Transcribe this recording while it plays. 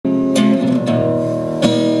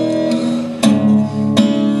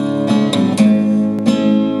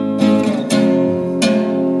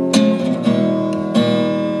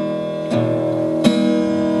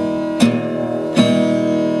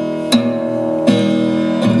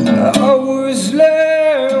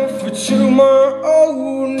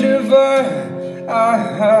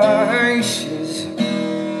ashes.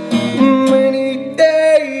 Many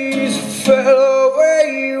days fell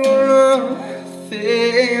away with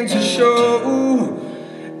nothing to show,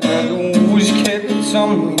 and always kept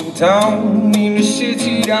tumbling down in the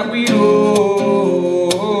city that we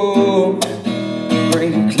love.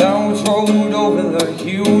 Rain clouds rolled over the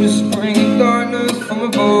hills, bringing darkness from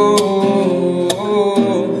above.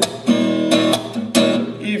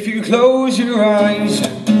 If you close your eyes,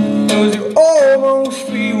 does it almost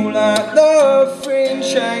feel like nothing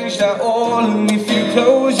changed at all? And if you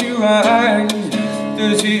close your eyes,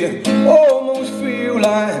 does it almost feel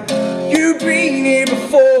like you've been here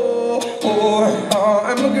before? How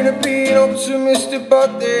am I gonna be an optimist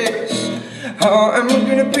about this? How am I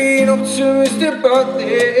gonna be an optimist about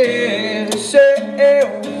this?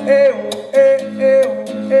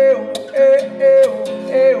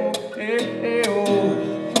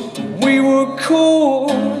 We were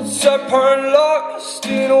caught up and lost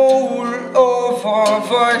in all of our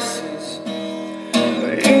vices,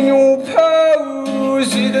 but in your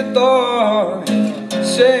pose the dark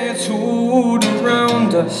settled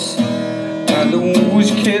around us, and the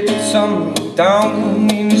walls kept tumbling down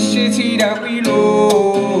in the city that we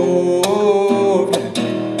loved.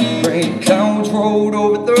 Rain clouds rolled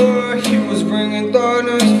over the hills, bringing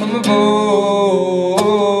darkness from above.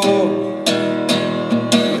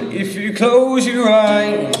 If you close your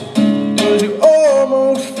eyes, does it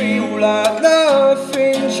almost feel like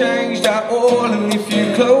nothing changed at all? And if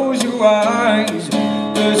you close your eyes,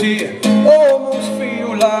 does it almost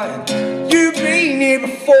feel like you've been here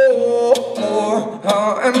before?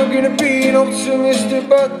 How am I gonna be an optimist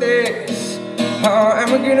about this? How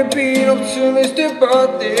am I gonna be an optimist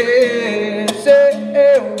about this?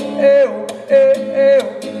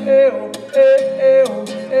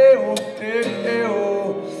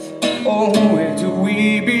 Oh, where do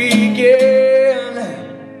we begin?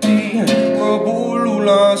 The rubble of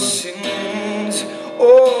our sins.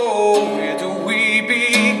 Oh, where do we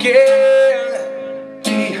begin?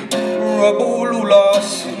 The rubble of our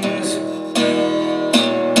sins.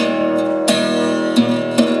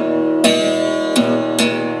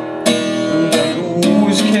 And the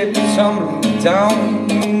walls kept tumbling down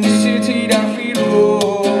in the city that we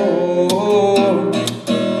love.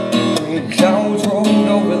 And clouds rolled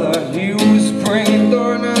over the hills, bringing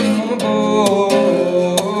darkness from above.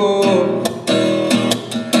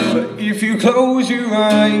 But if you close your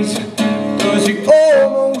eyes, does it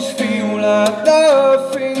almost feel like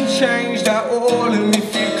nothing changed at all? And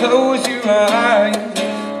if you close your eyes,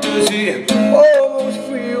 does it almost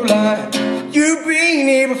feel like you've been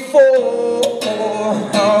here before?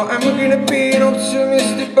 How am I gonna be an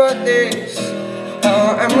optimist about this?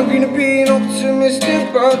 How am I gonna be an optimist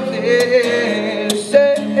about this?